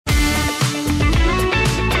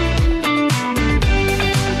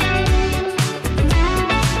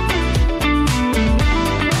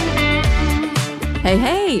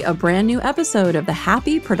Hey, a brand new episode of the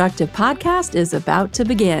Happy Productive Podcast is about to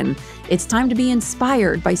begin. It's time to be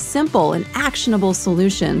inspired by simple and actionable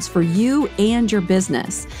solutions for you and your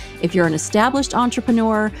business. If you're an established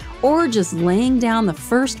entrepreneur or just laying down the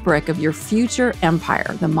first brick of your future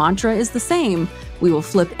empire, the mantra is the same. We will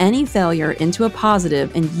flip any failure into a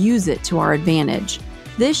positive and use it to our advantage.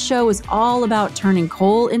 This show is all about turning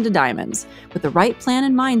coal into diamonds. With the right plan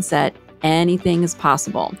and mindset, anything is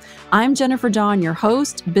possible. I'm Jennifer Dawn, your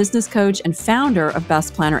host, business coach, and founder of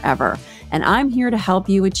Best Planner Ever, and I'm here to help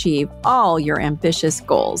you achieve all your ambitious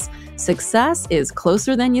goals. Success is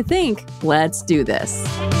closer than you think. Let's do this.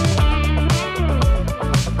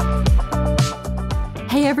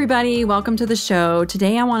 Hey everybody, welcome to the show.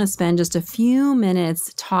 Today I want to spend just a few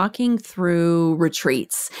minutes talking through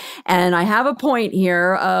retreats. And I have a point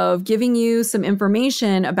here of giving you some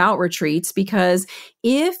information about retreats because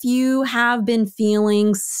if you have been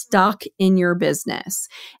feeling stuck in your business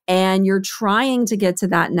and you're trying to get to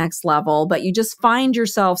that next level, but you just find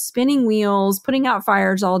yourself spinning wheels, putting out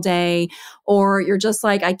fires all day, or you're just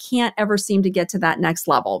like, I can't ever seem to get to that next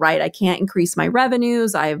level, right? I can't increase my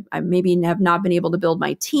revenues. I maybe have not been able to build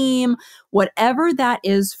my team, whatever that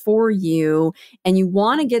is for you, and you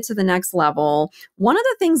want to get to the next level. One of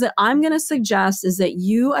the things that I'm going to suggest is that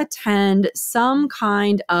you attend some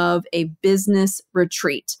kind of a business retreat.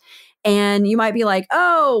 And you might be like,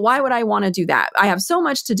 oh, why would I want to do that? I have so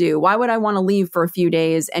much to do. Why would I want to leave for a few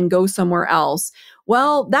days and go somewhere else?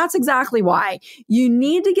 Well, that's exactly why. You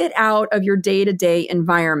need to get out of your day-to-day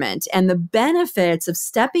environment, and the benefits of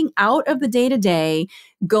stepping out of the day-to-day,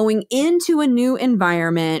 going into a new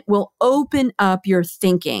environment will open up your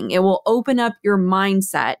thinking. It will open up your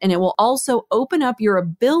mindset, and it will also open up your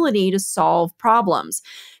ability to solve problems.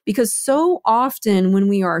 Because so often when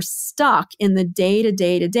we are stuck in the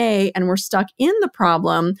day-to-day and we're stuck in the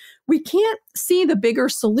problem, we can't see the bigger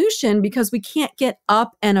solution because we can't get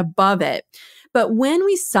up and above it. But when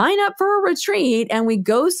we sign up for a retreat and we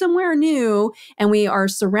go somewhere new and we are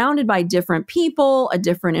surrounded by different people, a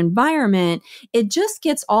different environment, it just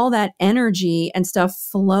gets all that energy and stuff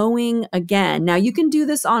flowing again. Now, you can do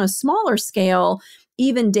this on a smaller scale,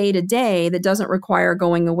 even day to day, that doesn't require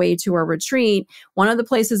going away to a retreat. One of the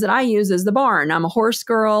places that I use is the barn. I'm a horse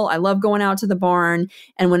girl. I love going out to the barn.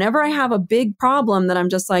 And whenever I have a big problem that I'm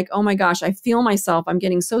just like, oh my gosh, I feel myself, I'm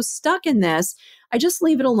getting so stuck in this, I just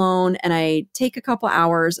leave it alone and I take a couple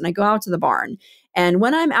hours and I go out to the barn. And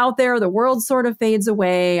when I'm out there, the world sort of fades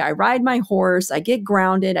away. I ride my horse, I get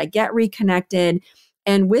grounded, I get reconnected.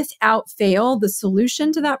 And without fail, the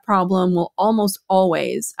solution to that problem will almost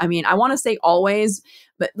always, I want to say always,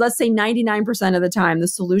 but let's say 99% of the time, the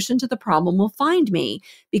solution to the problem will find me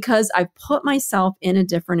because I've put myself in a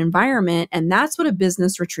different environment. And that's what a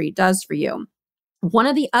business retreat does for you. One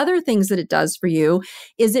of the other things that it does for you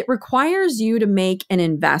is it requires you to make an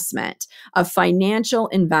investment, a financial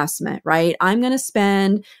investment, right? I'm going to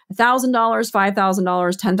spend $1,000, $5,000,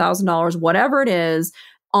 $10,000, whatever it is,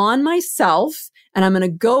 on myself, and I'm going to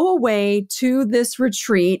go away to this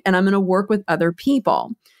retreat and I'm going to work with other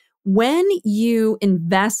people. When you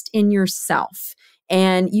invest in yourself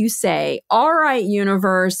and you say, all right,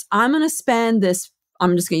 universe, I'm going to spend this,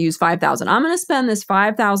 I'm just going to use $5,000. I'm going to spend this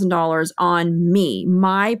 $5,000 on me,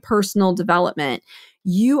 my personal development.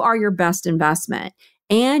 You are your best investment.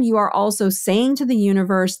 And you are also saying to the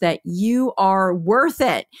universe that you are worth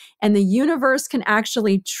it. And the universe can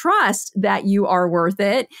actually trust that you are worth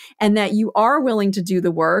it and that you are willing to do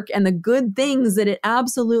the work and the good things that it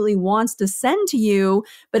absolutely wants to send to you,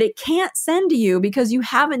 but it can't send to you because you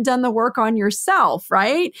haven't done the work on yourself,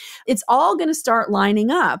 right? It's all going to start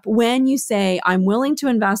lining up. When you say, I'm willing to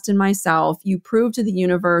invest in myself, you prove to the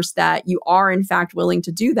universe that you are in fact willing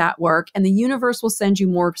to do that work, and the universe will send you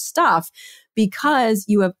more stuff because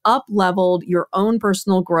you have up-leveled your own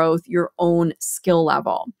personal growth, your own skill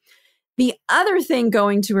level. The other thing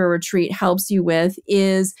going to a retreat helps you with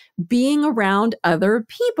is being around other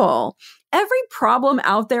people. Every problem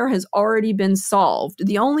out there has already been solved.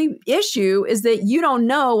 The only issue is that you don't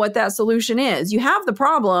know what that solution is. You have the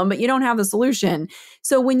problem, but you don't have the solution.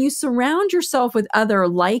 So when you surround yourself with other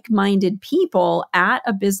like-minded people at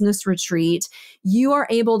a business retreat, you are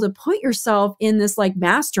able to put yourself in this like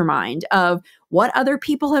mastermind of what other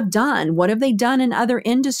people have done. What have they done in other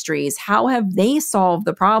industries? How have they solved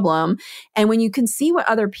the problem? And when you can see what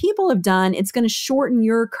other people have done, it's going to shorten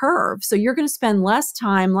your curve. So you're going to spend less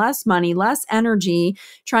time, less money, less energy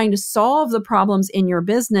trying to solve the problems in your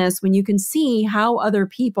business when you can see how other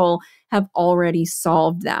people have already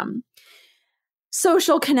solved them.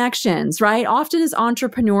 Social connections, right? Often as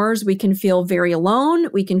entrepreneurs, we can feel very alone.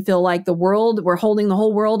 We can feel like we're holding the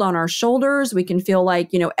whole world on our shoulders. We can feel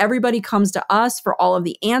like, everybody comes to us for all of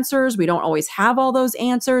the answers. We don't always have all those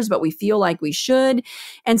answers, but we feel like we should.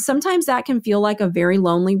 And sometimes that can feel like a very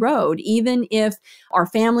lonely road, even if our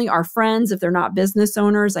family, our friends, if they're not business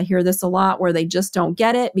owners. I hear this a lot where they just don't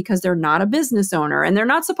get it because they're not a business owner and they're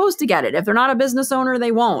not supposed to get it. If they're not a business owner,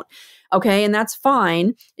 they won't. Okay. And that's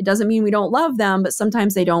fine. It doesn't mean we don't love them, but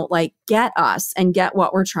sometimes they don't get us and get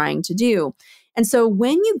what we're trying to do. And so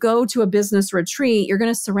when you go to a business retreat, you're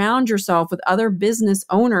going to surround yourself with other business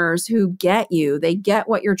owners who get you. They get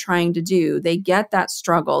what you're trying to do. They get that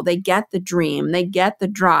struggle. They get the dream. They get the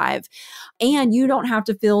drive. And you don't have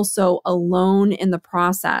to feel so alone in the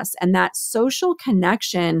process. And that social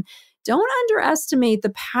connection, don't underestimate the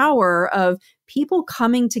power of people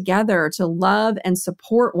coming together to love and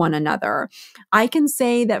support one another. I can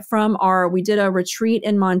say that we did a retreat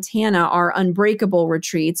in Montana, our Unbreakable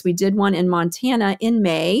retreats. We did one in Montana in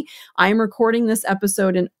May. I'm recording this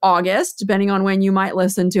episode in August, depending on when you might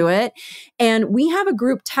listen to it. And we have a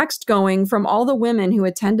group text going from all the women who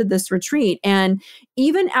attended this retreat. And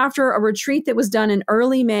even after a retreat that was done in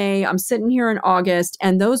early May, I'm sitting here in August,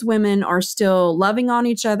 and those women are still loving on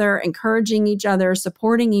each other, encouraging each other,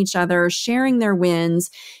 supporting each other, sharing their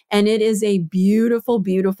wins. And it is a beautiful,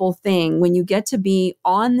 beautiful thing when you get to be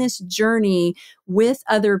on this journey with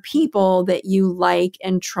other people that you like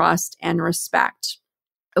and trust and respect.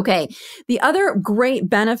 Okay. The other great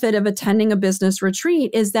benefit of attending a business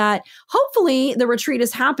retreat is that hopefully the retreat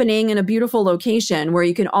is happening in a beautiful location where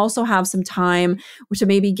you can also have some time to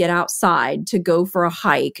maybe get outside, to go for a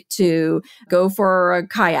hike, to go for a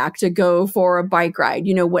kayak, to go for a bike ride,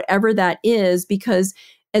 whatever that is, because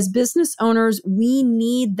as business owners, we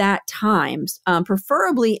need that time,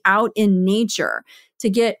 preferably out in nature, to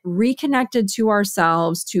get reconnected to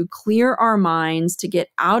ourselves, to clear our minds, to get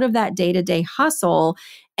out of that day-to-day hustle.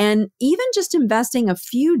 And even just investing a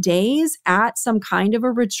few days at some kind of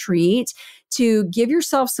a retreat to give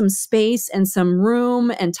yourself some space and some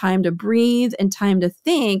room and time to breathe and time to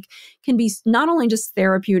think can be not only just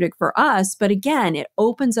therapeutic for us, but again, it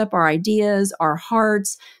opens up our ideas, our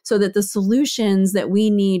hearts, so that the solutions that we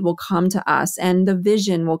need will come to us and the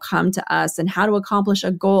vision will come to us and how to accomplish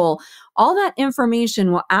a goal. All that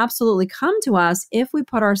information will absolutely come to us if we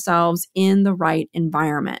put ourselves in the right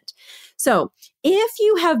environment. So if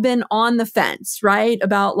you have been on the fence, right,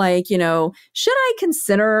 about should I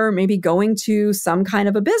consider maybe going to some kind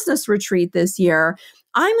of a business retreat this year?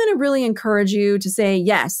 I'm going to really encourage you to say,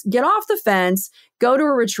 yes, get off the fence, go to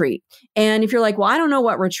a retreat. And if you're like, well, I don't know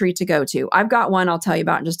what retreat to go to, I've got one I'll tell you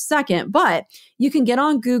about in just a second, but you can get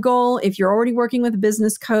on Google. If you're already working with a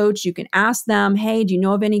business coach, you can ask them, hey, do you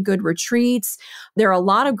know of any good retreats? There are a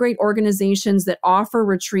lot of great organizations that offer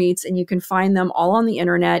retreats, and you can find them all on the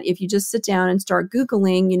internet. If you just sit down and start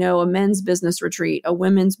Googling, a men's business retreat, a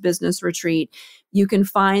women's business retreat, you can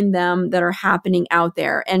find them that are happening out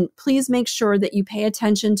there. And please make sure that you pay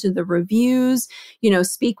attention to the reviews,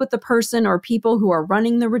 speak with the person or people who are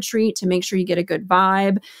running the retreat to make sure you get a good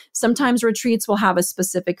vibe. Sometimes retreats will have a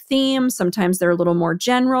specific theme. Sometimes they're a little more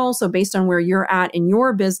general. So based on where you're at in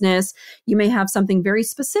your business, you may have something very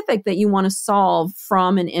specific that you want to solve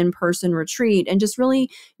from an in-person retreat, and just really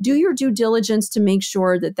do your due diligence to make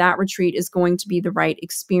sure that that retreat is going to be the right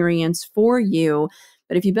experience for you.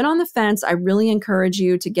 But if you've been on the fence, I really encourage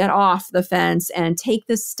you to get off the fence and take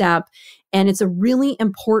this step. And it's a really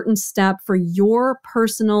important step for your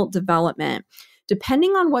personal development.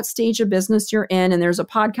 Depending on what stage of business you're in, and there's a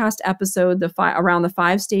podcast episode around the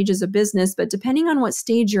 5 stages of business, but depending on what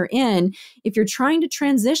stage you're in, if you're trying to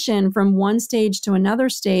transition from one stage to another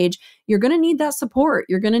stage, you're going to need that support.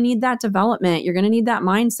 You're going to need that development. You're going to need that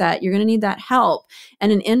mindset. You're going to need that help.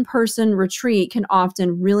 And an in-person retreat can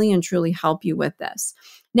often really and truly help you with this.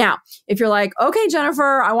 Now, if you're like, okay,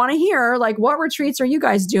 Jennifer, I want to hear, what retreats are you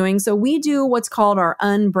guys doing? So we do what's called our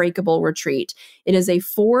Unbreakable retreat. It is a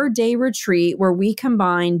 4-day retreat where we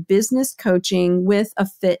combine business coaching with a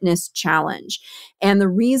fitness challenge. And the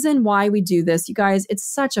reason why we do this, you guys, it's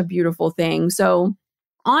such a beautiful thing. So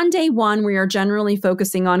on day 1, we are generally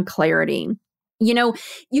focusing on clarity. You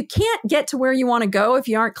can't get to where you want to go if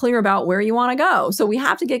you aren't clear about where you want to go. So we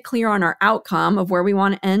have to get clear on our outcome of where we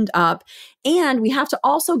want to end up. And we have to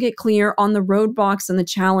also get clear on the roadblocks and the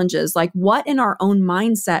challenges, like what in our own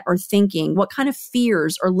mindset or thinking, what kind of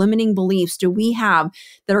fears or limiting beliefs do we have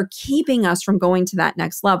that are keeping us from going to that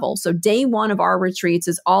next level? So day 1 of our retreats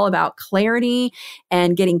is all about clarity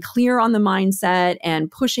and getting clear on the mindset and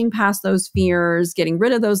pushing past those fears, getting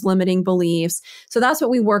rid of those limiting beliefs. So that's what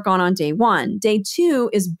we work on day 1. Day day 2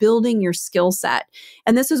 is building your skill set.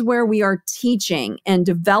 And this is where we are teaching and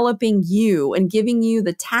developing you and giving you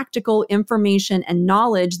the tactical information and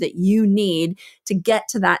knowledge that you need to get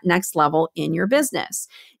to that next level in your business.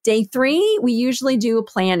 Day 3, we usually do a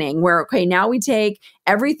planning where, okay, now we take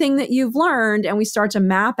everything that you've learned and we start to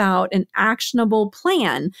map out an actionable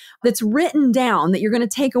plan that's written down that you're going to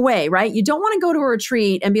take away, right? You don't want to go to a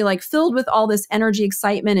retreat and be like filled with all this energy,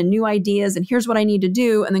 excitement, and new ideas, and here's what I need to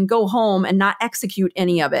do, and then go home and not execute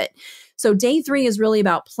any of it. So day 3 is really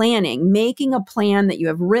about planning, making a plan that you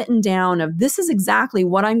have written down of this is exactly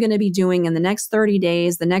what I'm going to be doing in the next 30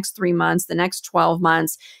 days, the next 3 months, the next 12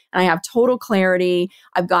 months. And I have total clarity.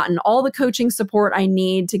 I've gotten all the coaching support I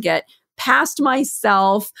need to get past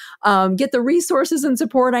myself, get the resources and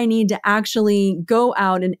support I need to actually go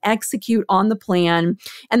out and execute on the plan.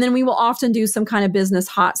 And then we will often do some kind of business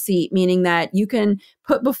hot seat, meaning that you can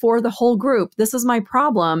put before the whole group, this is my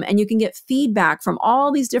problem, and you can get feedback from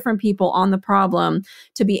all these different people on the problem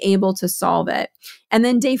to be able to solve it. And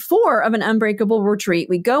then day 4 of an Unbreakable retreat,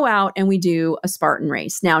 we go out and we do a Spartan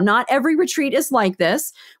race. Now, not every retreat is like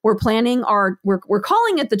this. We're planning we're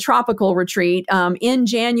calling it the Tropical Retreat in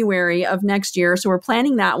January of next year. So we're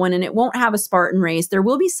planning that one, and it won't have a Spartan race. There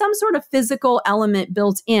will be some sort of physical element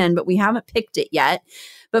built in, but we haven't picked it yet.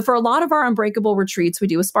 But for a lot of our Unbreakable retreats, we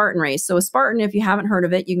do a Spartan race. So a Spartan, if you haven't heard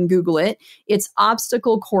of it, you can Google it. It's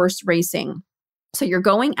obstacle course racing. So you're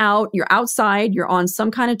going out, you're outside, you're on some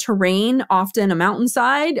kind of terrain, often a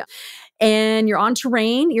mountainside, and you're on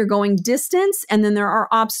terrain, you're going distance, and then there are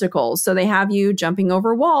obstacles. So they have you jumping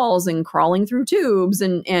over walls and crawling through tubes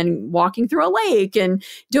and walking through a lake and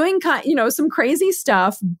doing some crazy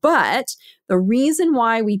stuff. But the reason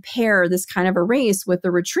why we pair this kind of a race with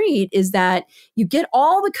the retreat is that you get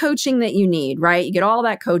all the coaching that you need, right? You get all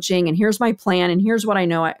that coaching, and here's my plan, and here's what I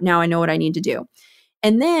know. Now I know what I need to do.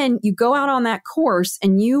 And then you go out on that course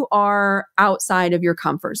and you are outside of your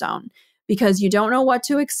comfort zone because you don't know what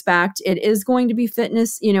to expect. It is going to be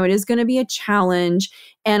fitness, it is going to be a challenge.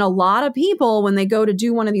 And a lot of people, when they go to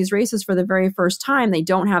do one of these races for the very first time, they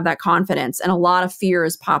don't have that confidence and a lot of fear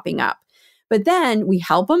is popping up. But then we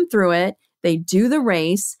help them through it. They do the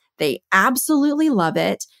race. They absolutely love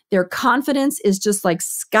it. Their confidence is just like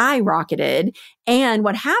skyrocketed. And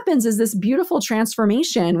what happens is this beautiful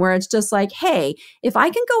transformation where it's just like, hey, if I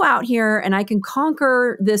can go out here and I can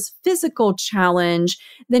conquer this physical challenge,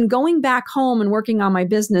 then going back home and working on my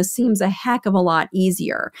business seems a heck of a lot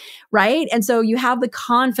easier, right? And so you have the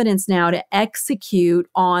confidence now to execute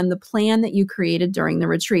on the plan that you created during the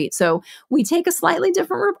retreat. So we take a slightly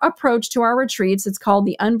different approach to our retreats. It's called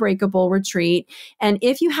the Unbreakable Retreat. And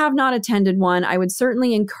if you have not attended one, I would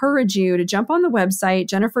certainly encourage you to jump on the website,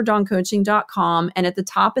 jenniferdoncoaching.com. And at the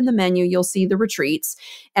top in the menu, you'll see the retreats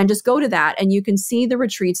and just go to that and you can see the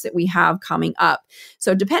retreats that we have coming up.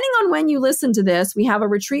 So depending on when you listen to this, we have a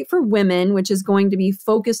retreat for women, which is going to be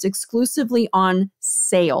focused exclusively on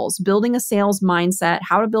sales, building a sales mindset,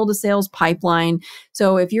 how to build a sales pipeline.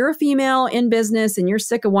 So if you're a female in business and you're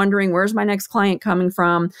sick of wondering, where's my next client coming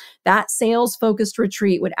from? That sales focused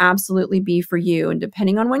retreat would absolutely be for you. And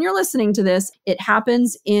depending on when you're listening to this, it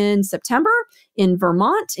happens in September in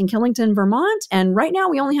Vermont, in Killington, Vermont. And right now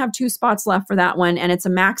we only have 2 spots left for that one. And it's a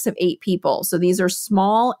max of 8 people. So these are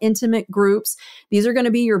small, intimate groups. These are going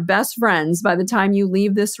to be your best friends by the time you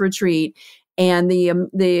leave this retreat. And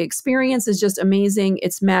the experience is just amazing.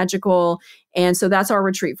 It's magical. And so that's our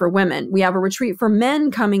retreat for women. We have a retreat for men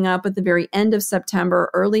coming up at the very end of September,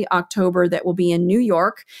 early October, that will be in New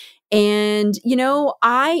York. And,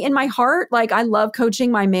 in my heart, I love coaching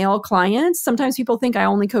my male clients. Sometimes people think I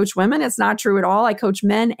only coach women. It's not true at all. I coach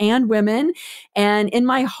men and women. And in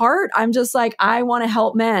my heart, I'm just like, I want to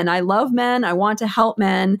help men. I love men. I want to help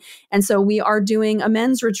men. And so we are doing a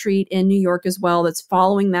men's retreat in New York as well that's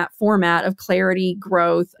following that format of clarity,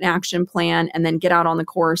 growth, an action plan, and then get out on the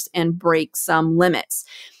course and break some limits.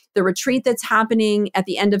 The retreat that's happening at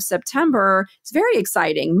the end of September is very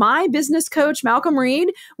exciting. My business coach, Malcolm Reed,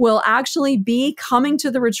 will actually be coming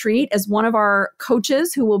to the retreat as one of our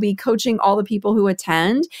coaches who will be coaching all the people who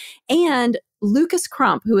attend. And Lucas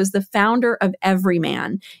Crump, who is the founder of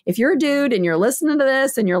Everyman. If you're a dude and you're listening to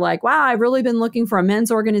this and you're like, wow, I've really been looking for a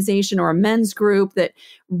men's organization or a men's group that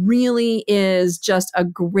really is just a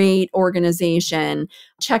great organization,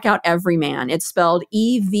 check out Everyman. It's spelled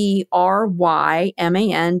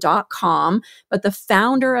EVRYMAN.com. But the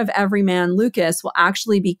founder of Everyman, Lucas, will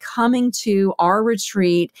actually be coming to our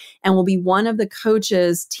retreat and will be one of the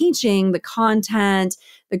coaches teaching the content,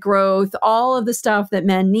 the growth, all of the stuff that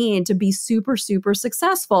men need to be super, super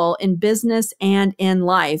successful in business and in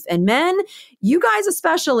life. And men, you guys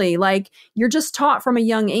especially, like you're just taught from a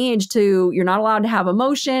young age you're not allowed to have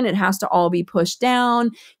emotion. It has to all be pushed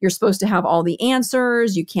down. You're supposed to have all the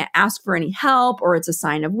answers. You can't ask for any help or it's a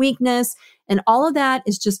sign of weakness. And all of that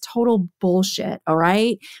is just total bullshit. All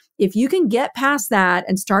right. If you can get past that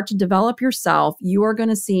and start to develop yourself, you are going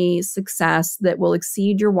to see success that will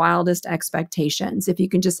exceed your wildest expectations. If you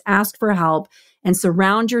can just ask for help and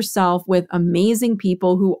surround yourself with amazing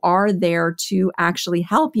people who are there to actually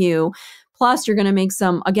help you. Plus, you're going to make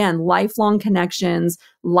some, again, lifelong connections,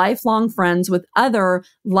 lifelong friends with other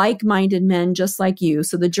like-minded men just like you.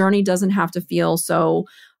 So the journey doesn't have to feel so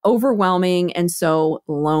overwhelming and so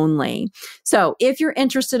lonely. So if you're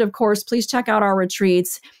interested, of course, please check out our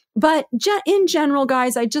retreats. But in general,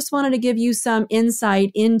 guys, I just wanted to give you some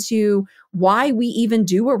insight into why we even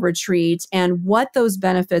do a retreat and what those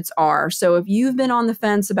benefits are. So if you've been on the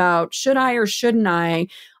fence about should I or shouldn't I'm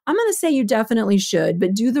going to say you definitely should,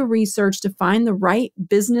 but do the research to find the right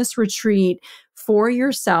business retreat for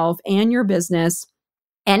yourself and your business.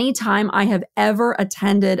 Anytime I have ever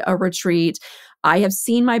attended a retreat, I have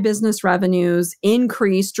seen my business revenues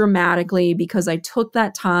increase dramatically because I took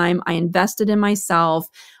that time, I invested in myself,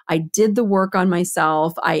 I did the work on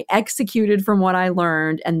myself, I executed from what I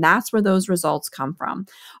learned, and that's where those results come from.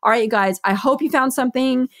 All right, you guys, I hope you found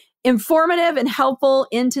something informative and helpful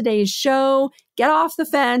in today's show. Get off the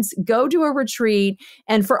fence, go do a retreat.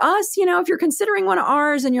 And for us, if you're considering one of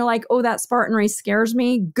ours and you're like, oh, that Spartan race scares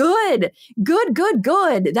me, good.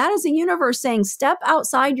 That is the universe saying, step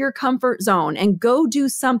outside your comfort zone and go do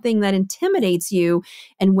something that intimidates you.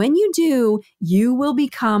 And when you do, you will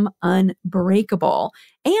become unbreakable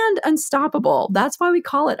and unstoppable. That's why we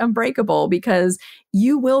call it unbreakable, because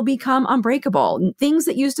you will become unbreakable. Things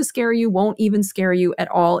that used to scare you won't even scare you at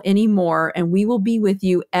all anymore. And we will be with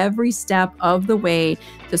you every step of the way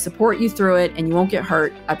to support you through it, and you won't get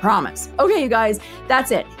hurt. I promise. Okay, you guys,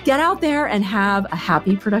 that's it. Get out there and have a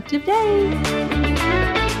happy, productive day.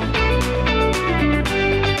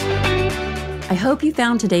 I hope you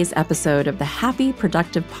found today's episode of the Happy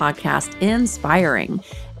Productive Podcast inspiring.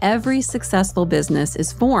 Every successful business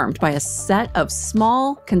is formed by a set of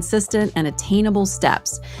small, consistent, and attainable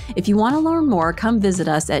steps. If you want to learn more, come visit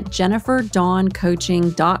us at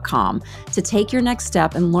jenniferdawncoaching.com to take your next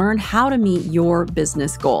step and learn how to meet your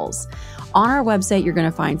business goals. On our website, you're going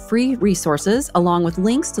to find free resources along with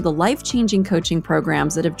links to the life-changing coaching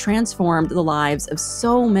programs that have transformed the lives of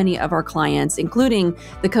so many of our clients, including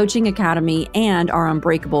the Coaching Academy and our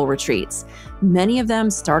Unbreakable retreats. Many of them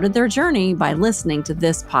started their journey by listening to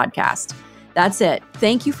this podcast. That's it.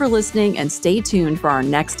 Thank you for listening and stay tuned for our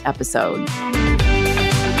next episode.